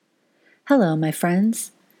Hello, my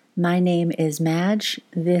friends. My name is Madge.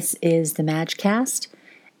 This is the Madgecast,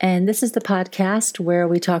 and this is the podcast where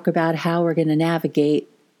we talk about how we're going to navigate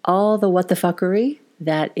all the what the fuckery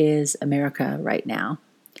that is America right now.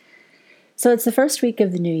 So it's the first week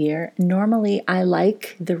of the new year. Normally, I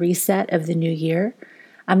like the reset of the new year.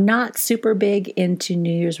 I'm not super big into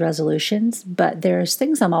New Year's resolutions, but there's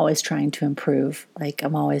things I'm always trying to improve. Like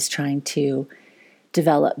I'm always trying to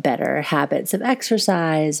develop better habits of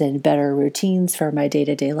exercise and better routines for my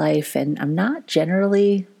day-to-day life. And I'm not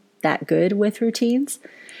generally that good with routines,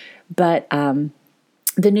 but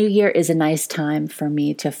the new year is a nice time for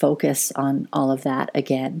me to focus on all of that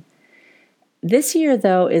again. This year,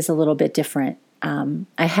 though, is a little bit different.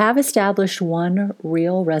 I have established one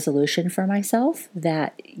real resolution for myself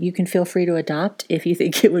that you can feel free to adopt if you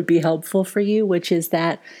think it would be helpful for you, which is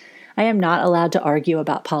that I am not allowed to argue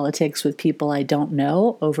about politics with people I don't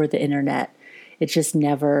know over the internet. It just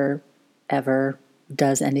never, ever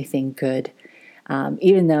does anything good.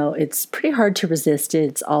 Even though it's pretty hard to resist it,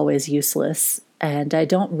 it's always useless. And I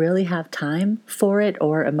don't really have time for it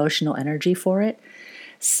or emotional energy for it.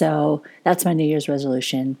 So that's my New Year's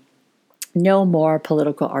resolution. No more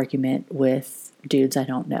political argument with dudes I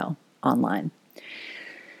don't know online.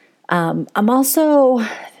 I'm also,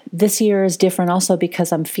 this year is different also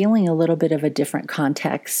because I'm feeling a little bit of a different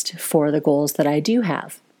context for the goals that I do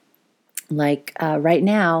have. Like right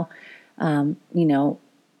now, up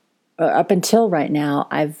until right now,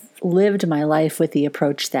 I've lived my life with the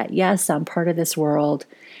approach that yes, I'm part of this world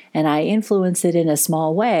and I influence it in a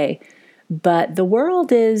small way, but the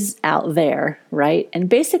world is out there, right? And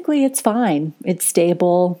basically it's fine. It's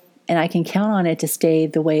stable and I can count on it to stay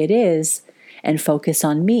the way it is and focus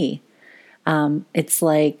on me. It's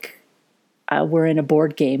like we're in a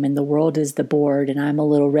board game and the world is the board and I'm a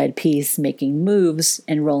little red piece making moves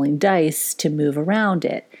and rolling dice to move around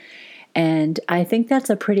it. And I think that's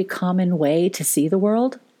a pretty common way to see the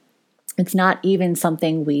world. It's not even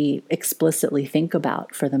something we explicitly think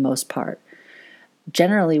about for the most part.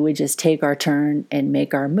 Generally, we just take our turn and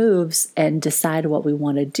make our moves and decide what we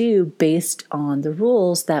want to do based on the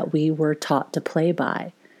rules that we were taught to play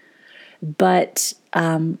by. But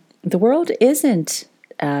the world isn't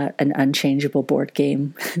an unchangeable board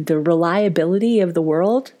game. The reliability of the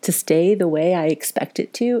world to stay the way I expect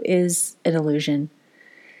it to is an illusion.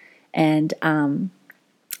 And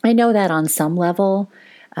I know that on some level.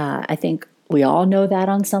 I think we all know that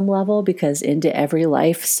on some level because into every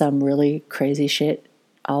life, some really crazy shit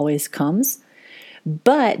always comes.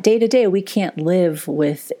 But day to day, we can't live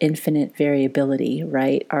with infinite variability,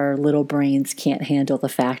 right? Our little brains can't handle the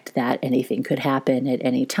fact that anything could happen at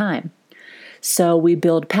any time. So we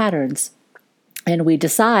build patterns and we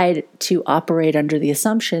decide to operate under the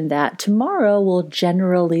assumption that tomorrow will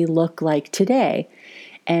generally look like today.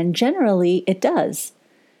 And generally it does.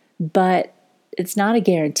 But it's not a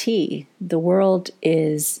guarantee. The world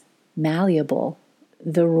is malleable.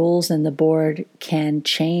 The rules and the board can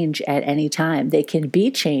change at any time. They can be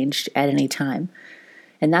changed at any time.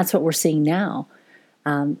 And that's what we're seeing now.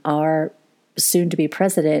 Our soon-to-be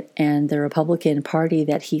president and the Republican Party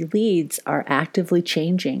that he leads are actively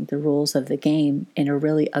changing the rules of the game in a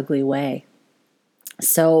really ugly way.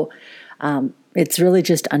 So it's really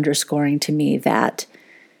just underscoring to me that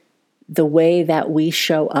the way that we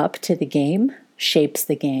show up to the game shapes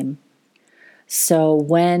the game. So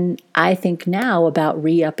when I think now about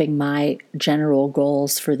re-upping my general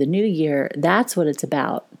goals for the new year, that's what it's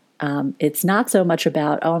about. It's not so much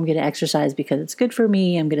about, I'm going to exercise because it's good for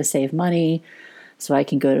me. I'm going to save money so I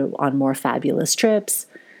can go on more fabulous trips.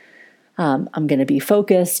 I'm going to be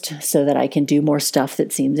focused so that I can do more stuff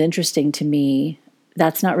that seems interesting to me.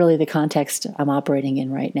 That's not really the context I'm operating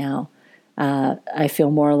in right now. I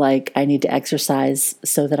feel more like I need to exercise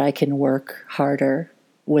so that I can work harder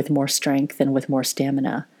with more strength and with more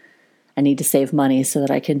stamina. I need to save money so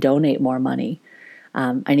that I can donate more money.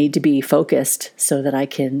 I need to be focused so that I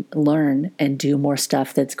can learn and do more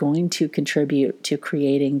stuff that's going to contribute to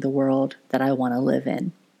creating the world that I want to live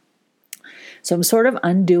in. So I'm sort of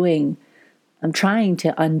I'm trying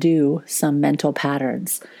to undo some mental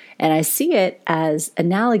patterns. And I see it as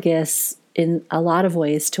analogous in a lot of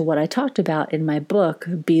ways to what I talked about in my book,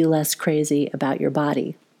 Be Less Crazy About Your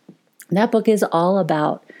Body. That book is all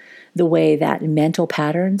about the way that mental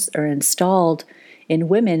patterns are installed in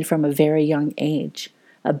women from a very young age,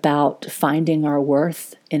 about finding our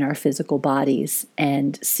worth in our physical bodies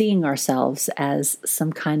and seeing ourselves as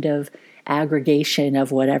some kind of aggregation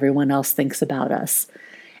of what everyone else thinks about us,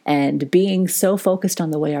 and being so focused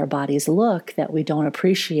on the way our bodies look that we don't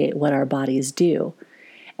appreciate what our bodies do.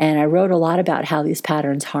 And I wrote a lot about how these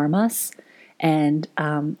patterns harm us and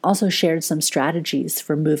also shared some strategies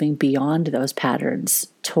for moving beyond those patterns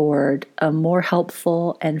toward a more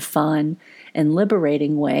helpful and fun and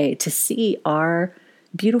liberating way to see our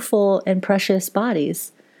beautiful and precious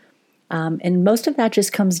bodies. And most of that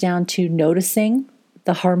just comes down to noticing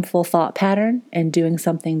the harmful thought pattern and doing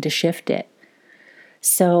something to shift it.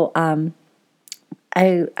 So I'm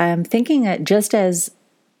thinking that just as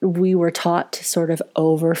we were taught to sort of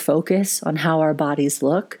over focus on how our bodies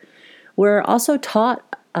look, we're also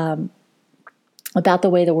taught about the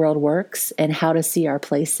way the world works and how to see our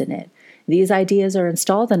place in it. These ideas are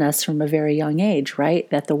installed in us from a very young age, right?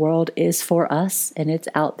 That the world is for us and it's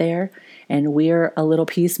out there and we're a little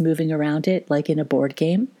piece moving around it like in a board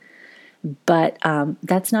game. But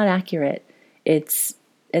that's not accurate.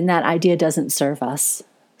 And that idea doesn't serve us.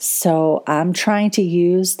 So I'm trying to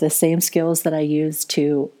use the same skills that I use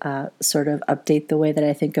to sort of update the way that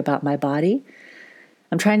I think about my body.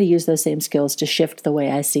 I'm trying to use those same skills to shift the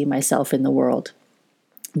way I see myself in the world,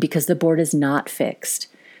 because the board is not fixed.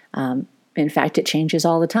 In fact, it changes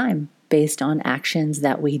all the time based on actions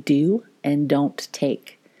that we do and don't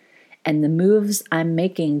take. And the moves I'm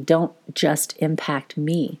making don't just impact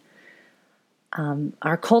me.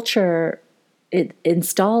 Our culture, it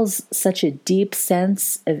installs such a deep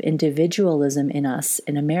sense of individualism in us,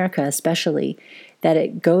 in America especially, that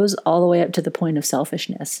it goes all the way up to the point of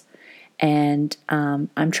selfishness. And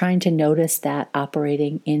I'm trying to notice that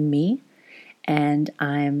operating in me, and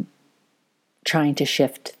I'm trying to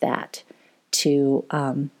shift that to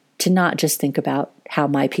not just think about how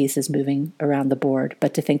my piece is moving around the board,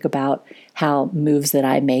 but to think about how moves that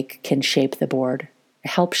I make can shape the board,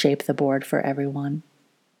 help shape the board for everyone.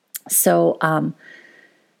 So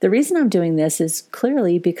the reason I'm doing this is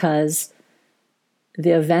clearly because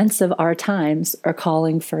the events of our times are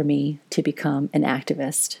calling for me to become an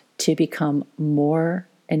activist, to become more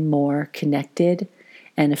and more connected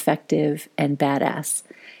and effective and badass.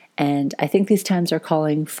 And I think these times are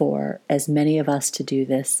calling for as many of us to do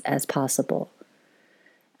this as possible.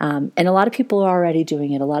 And a lot of people are already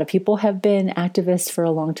doing it. A lot of people have been activists for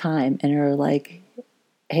a long time and are like,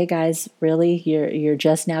 hey guys, really, you're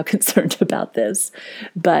just now concerned about this.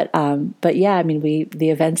 But yeah, I mean, the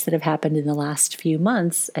events that have happened in the last few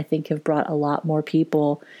months, I think, have brought a lot more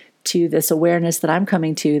people to this awareness that I'm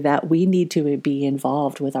coming to, that we need to be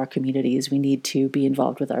involved with our communities. We need to be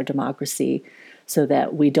involved with our democracy so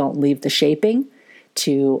that we don't leave the shaping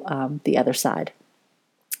to the other side.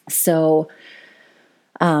 So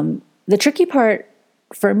the tricky part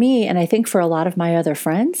for me, and I think for a lot of my other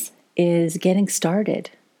friends, is getting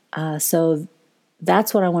started. So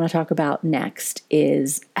that's what I want to talk about next,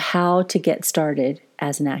 is how to get started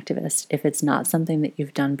as an activist if it's not something that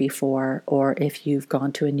you've done before, or if you've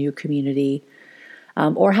gone to a new community,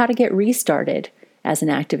 or how to get restarted as an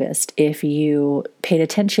activist if you paid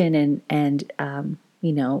attention and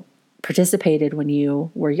participated when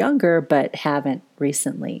you were younger but haven't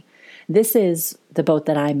recently. This is the boat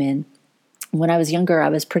that I'm in. When I was younger, I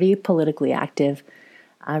was pretty politically active.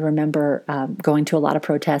 I remember going to a lot of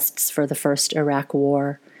protests for the first Iraq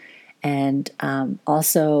War, and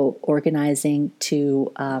also organizing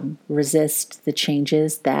to resist the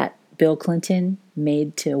changes that Bill Clinton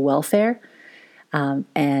made to welfare,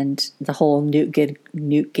 and the whole Newt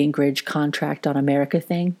Gingrich contract on America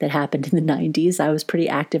thing that happened in the 90s. I was pretty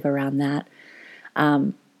active around that.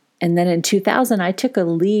 And then in 2000, I took a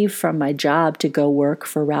leave from my job to go work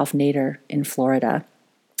for Ralph Nader in Florida.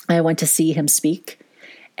 I went to see him speak,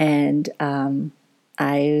 and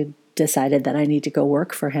I decided that I need to go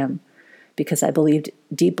work for him because I believed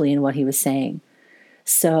deeply in what he was saying.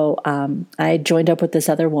 So I joined up with this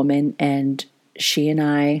other woman, and she and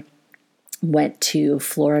I went to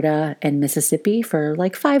Florida and Mississippi for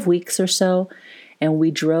like 5 weeks or so, and we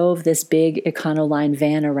drove this big Econoline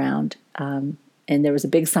van around. And there was a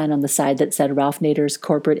big sign on the side that said Ralph Nader's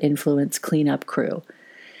Corporate Influence Cleanup Crew.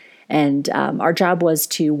 And our job was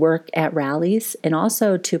to work at rallies and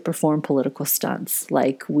also to perform political stunts.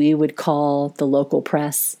 Like, we would call the local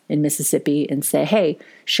press in Mississippi and say, hey,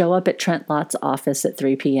 show up at Trent Lott's office at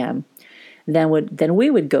 3 p.m. Then we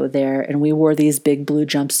would go there, and we wore these big blue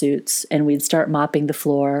jumpsuits, and we'd start mopping the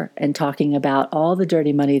floor and talking about all the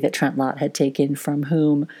dirty money that Trent Lott had taken from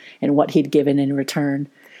whom and what he'd given in return.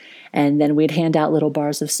 And then we'd hand out little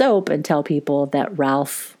bars of soap and tell people that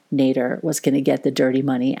Ralph Nader was going to get the dirty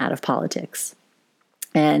money out of politics.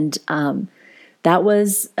 And that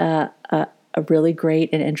was a really great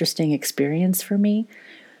and interesting experience for me.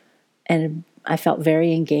 And I felt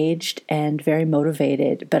very engaged and very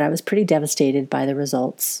motivated, but I was pretty devastated by the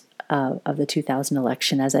results of the 2000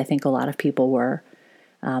 election, as I think a lot of people were.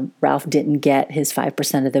 Ralph didn't get his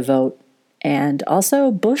 5% of the vote, And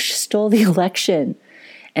also, Bush stole the election.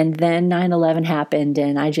 And then 9/11 happened,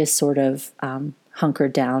 and I just sort of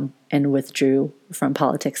hunkered down and withdrew from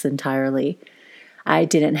politics entirely. I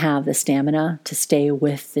didn't have the stamina to stay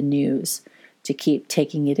with the news, to keep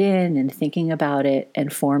taking it in and thinking about it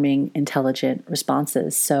and forming intelligent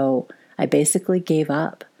responses. So I basically gave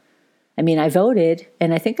up. I mean, I voted,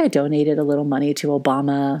 and I think I donated a little money to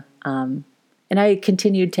Obama, and I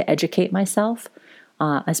continued to educate myself,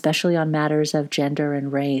 especially on matters of gender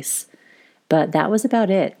and race. But that was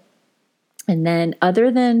about it. And then,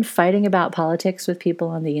 other than fighting about politics with people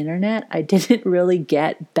on the internet, I didn't really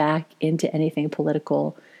get back into anything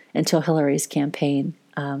political until Hillary's campaign,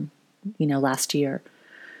 last year.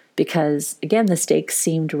 Because, again, the stakes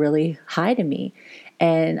seemed really high to me.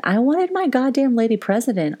 And I wanted my goddamn lady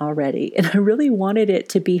president already. And I really wanted it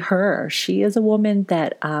to be her. She is a woman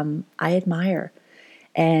that I admire.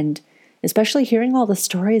 And especially hearing all the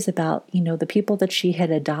stories about, the people that she had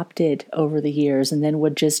adopted over the years and then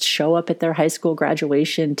would just show up at their high school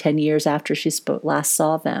graduation 10 years after she last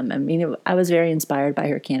saw them. I mean, I was very inspired by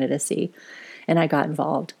her candidacy, and I got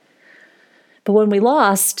involved. But when we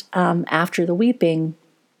lost, after the weeping,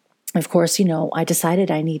 of course, I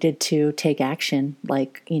decided I needed to take action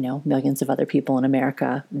like, millions of other people in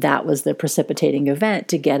America. That was the precipitating event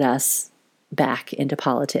to get us back into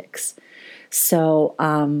politics. So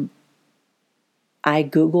I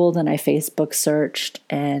Googled and I Facebook searched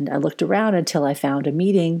and I looked around until I found a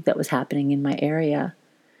meeting that was happening in my area.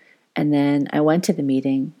 And then I went to the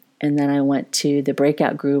meeting, and then I went to the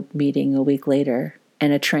breakout group meeting a week later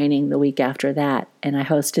and a training the week after that. And I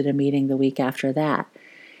hosted a meeting the week after that.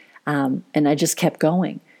 And I just kept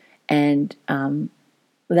going. And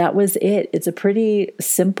that was it. It's a pretty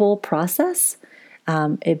simple process.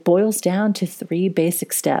 It boils down to 3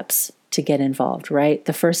 basic steps to get involved, right?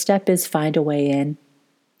 The first step is find a way in.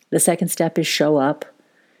 The second step is show up.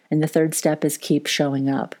 And the third step is keep showing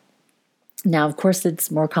up. Now, of course,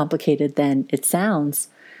 it's more complicated than it sounds.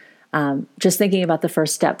 Just thinking about the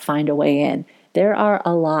first step, find a way in. There are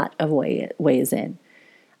a lot of ways in.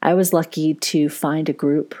 I was lucky to find a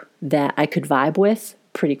group that I could vibe with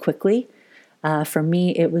pretty quickly. For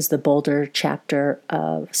me, it was the Boulder chapter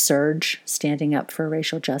of Surge, Standing Up for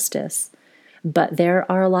Racial Justice. But there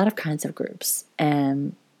are a lot of kinds of groups,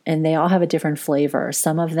 and they all have a different flavor.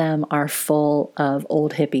 Some of them are full of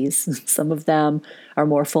old hippies. Some of them are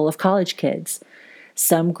more full of college kids.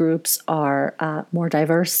 Some groups are more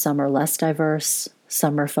diverse. Some are less diverse.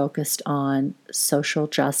 Some are focused on social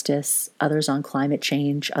justice, others on climate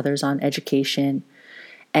change, others on education.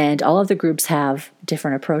 And all of the groups have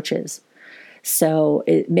different approaches. So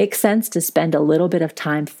it makes sense to spend a little bit of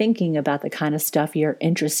time thinking about the kind of stuff you're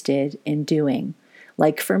interested in doing.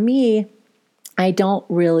 Like for me, I don't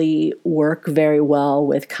really work very well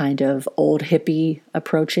with kind of old hippie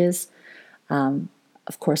approaches.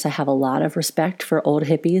 Of course, I have a lot of respect for old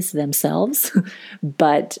hippies themselves,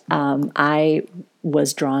 but I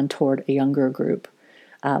was drawn toward a younger group,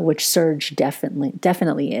 which Surge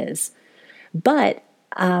definitely is. But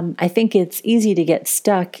I think it's easy to get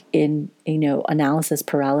stuck in, analysis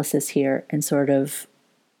paralysis here and sort of,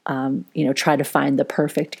 try to find the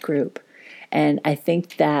perfect group. And I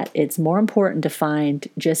think that it's more important to find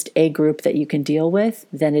just a group that you can deal with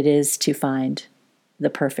than it is to find the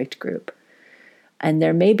perfect group. And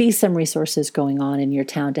there may be some resources going on in your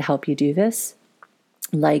town to help you do this.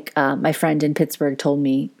 Like my friend in Pittsburgh told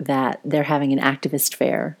me that they're having an activist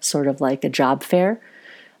fair, sort of like a job fair.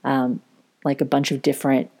 Like a bunch of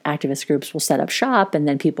different activist groups will set up shop, and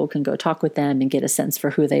then people can go talk with them and get a sense for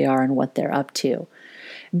who they are and what they're up to.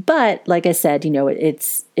 But like I said,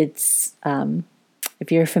 it's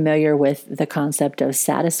if you're familiar with the concept of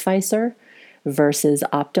satisficer versus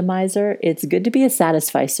optimizer, it's good to be a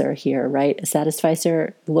satisficer here, right? A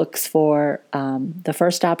satisficer looks for the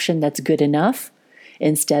first option that's good enough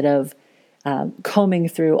instead of combing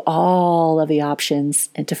through all of the options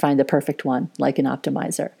and to find the perfect one, like an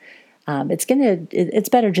optimizer. It's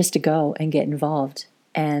better just to go and get involved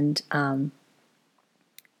and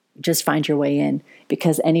just find your way in,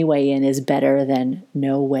 because any way in is better than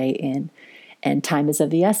no way in. And time is of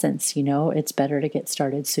the essence, it's better to get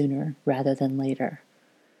started sooner rather than later.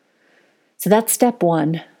 So that's step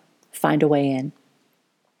 1, find a way in.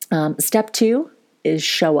 Step 2 is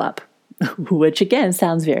show up, which again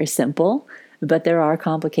sounds very simple, but there are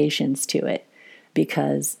complications to it.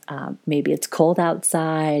 Because maybe it's cold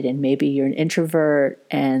outside and maybe you're an introvert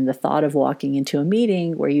and the thought of walking into a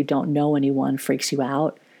meeting where you don't know anyone freaks you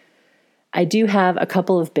out. I do have a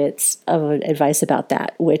couple of bits of advice about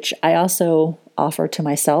that, which I also offer to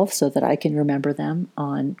myself so that I can remember them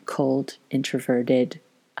on cold, introverted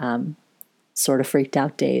sort of freaked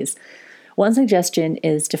out days. One suggestion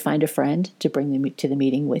is to find a friend to bring them to the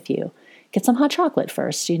meeting with you. Get some hot chocolate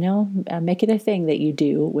first, make it a thing that you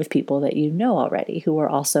do with people that you know already who are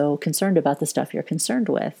also concerned about the stuff you're concerned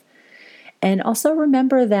with. And also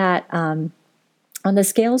remember that on the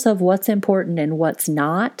scales of what's important and what's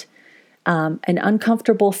not, an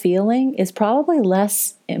uncomfortable feeling is probably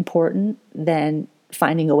less important than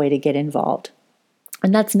finding a way to get involved.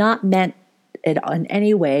 And that's not meant in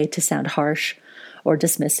any way to sound harsh or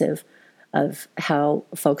dismissive of how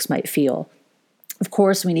folks might feel. Of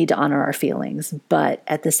course, we need to honor our feelings, but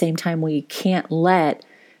at the same time, we can't let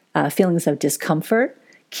feelings of discomfort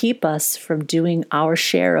keep us from doing our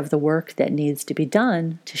share of the work that needs to be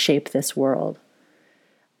done to shape this world.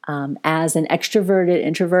 As an extroverted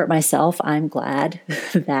introvert myself, I'm glad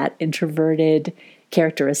that introverted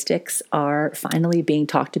characteristics are finally being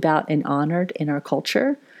talked about and honored in our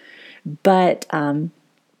culture. But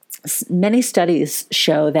many studies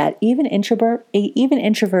show that even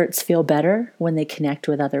introverts feel better when they connect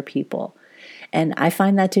with other people. And I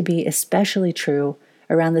find that to be especially true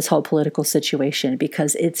around this whole political situation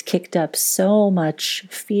because it's kicked up so much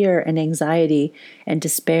fear and anxiety and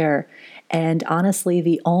despair. And honestly,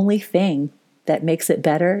 the only thing that makes it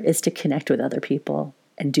better is to connect with other people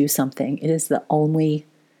and do something. It is the only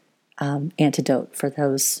antidote for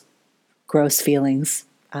those gross feelings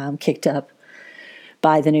kicked up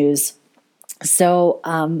by the news. So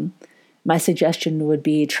my suggestion would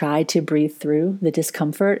be try to breathe through the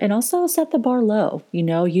discomfort and also set the bar low.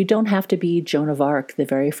 You don't have to be Joan of Arc the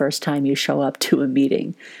very first time you show up to a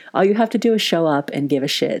meeting. All you have to do is show up and give a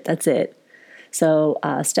shit. That's it. So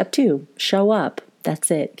step 2, show up.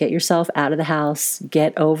 That's it. Get yourself out of the house,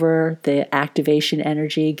 get over the activation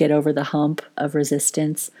energy, get over the hump of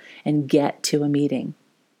resistance, and get to a meeting.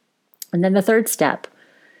 And then the third step,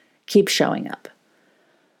 keep showing up.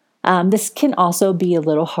 This can also be a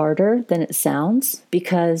little harder than it sounds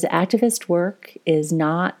because activist work is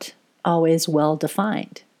not always well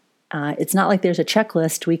defined. It's not like there's a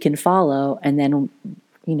checklist we can follow and then,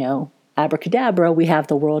 abracadabra, we have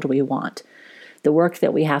the world we want. The work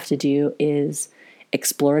that we have to do is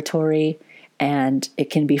exploratory, and it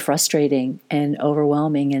can be frustrating and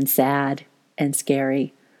overwhelming and sad and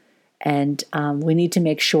scary. And we need to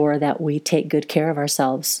make sure that we take good care of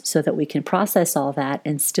ourselves so that we can process all that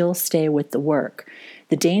and still stay with the work.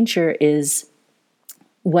 The danger is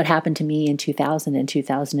what happened to me in 2000 and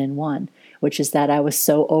 2001, which is that I was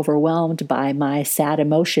so overwhelmed by my sad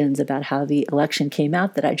emotions about how the election came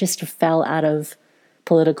out that I just fell out of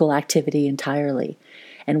political activity entirely.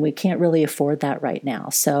 And we can't really afford that right now.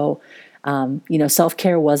 So,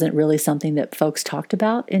 self-care wasn't really something that folks talked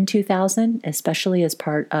about in 2000, especially as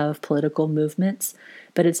part of political movements.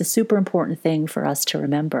 But it's a super important thing for us to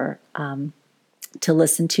remember, to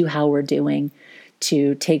listen to how we're doing,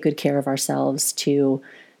 to take good care of ourselves, to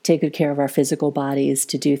take good care of our physical bodies,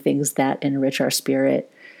 to do things that enrich our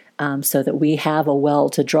spirit, so that we have a well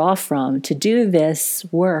to draw from to do this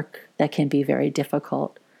work that can be very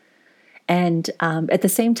difficult. And at the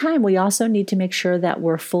same time, we also need to make sure that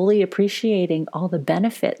we're fully appreciating all the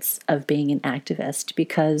benefits of being an activist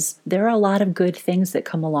because there are a lot of good things that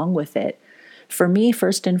come along with it. For me,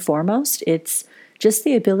 first and foremost, it's just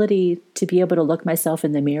the ability to be able to look myself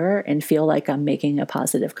in the mirror and feel like I'm making a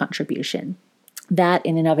positive contribution. That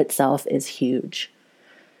in and of itself is huge.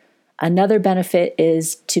 Another benefit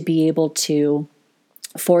is to be able to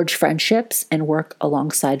forge friendships and work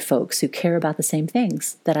alongside folks who care about the same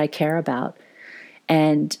things that I care about.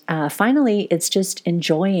 And finally, it's just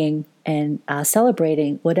enjoying and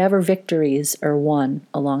celebrating whatever victories are won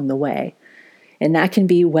along the way. And that can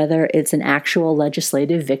be whether it's an actual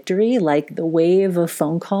legislative victory, like the wave of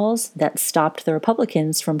phone calls that stopped the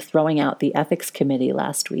Republicans from throwing out the ethics committee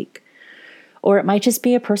last week. Or it might just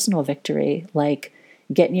be a personal victory, like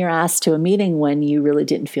getting your ass to a meeting when you really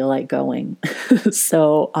didn't feel like going.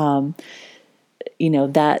 So,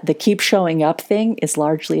 that the keep showing up thing is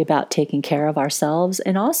largely about taking care of ourselves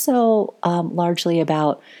and also largely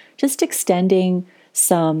about just extending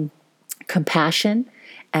some compassion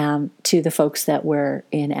to the folks that we're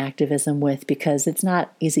in activism with, because it's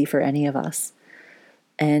not easy for any of us.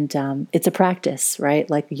 And it's a practice, right?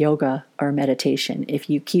 Like yoga or meditation. If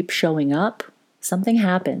you keep showing up, something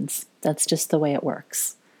happens. That's just the way it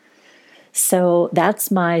works. So that's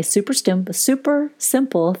my super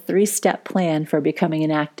simple 3-step plan for becoming an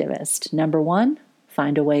activist. Number 1,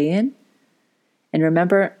 find a way in. And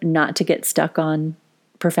remember not to get stuck on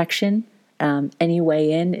perfection. Any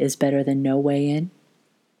way in is better than no way in.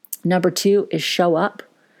 Number 2 is show up.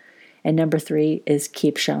 And number 3 is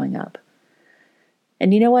keep showing up.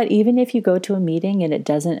 And you know what? Even if you go to a meeting and it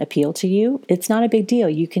doesn't appeal to you, it's not a big deal.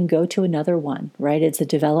 You can go to another one, right? It's a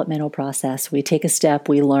developmental process. We take a step,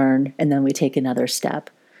 we learn, and then we take another step.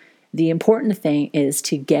 The important thing is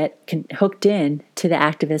to get hooked in to the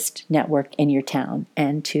activist network in your town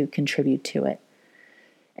and to contribute to it.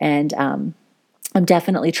 And I'm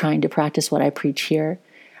definitely trying to practice what I preach here.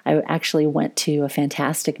 I actually went to a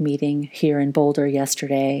fantastic meeting here in Boulder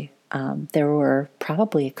yesterday. There were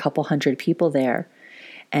probably a couple hundred people there.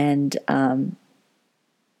 And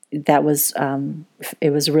that was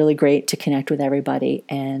it was really great to connect with everybody.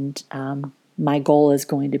 And my goal is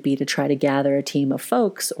going to be to try to gather a team of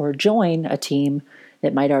folks or join a team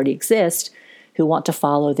that might already exist who want to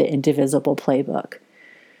follow the Indivisible playbook,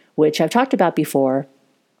 which I've talked about before.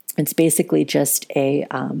 It's basically just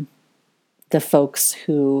the folks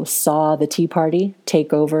who saw the Tea Party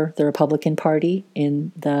take over the Republican Party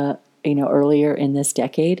in the earlier in this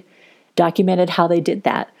decade, documented how they did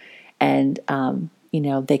that, and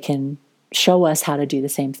they can show us how to do the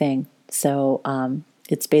same thing. So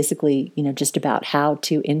it's basically just about how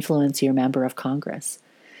to influence your member of Congress.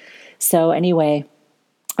 So anyway,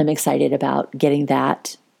 I'm excited about getting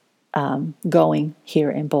that going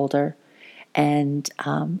here in Boulder, and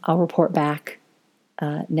I'll report back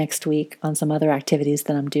next week on some other activities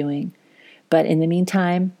that I'm doing. But in the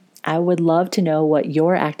meantime, I would love to know what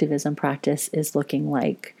your activism practice is looking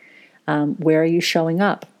like. Where are you showing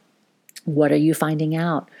up? What are you finding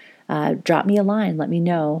out? Drop me a line. Let me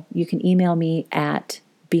know. You can email me at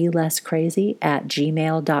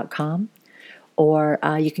belesscrazy@gmail.com, or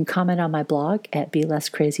you can comment on my blog at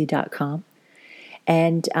belesscrazy.com.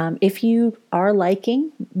 And if you are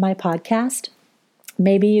liking my podcast,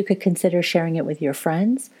 maybe you could consider sharing it with your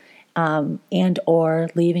friends, and or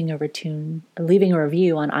leaving a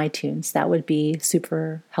review on iTunes. That would be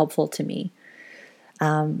super helpful to me.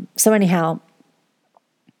 So anyhow,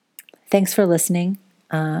 thanks for listening.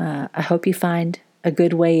 I hope you find a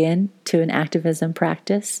good way in to an activism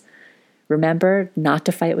practice. Remember not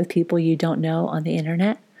to fight with people you don't know on the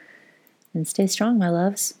internet. And stay strong, my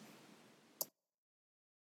loves.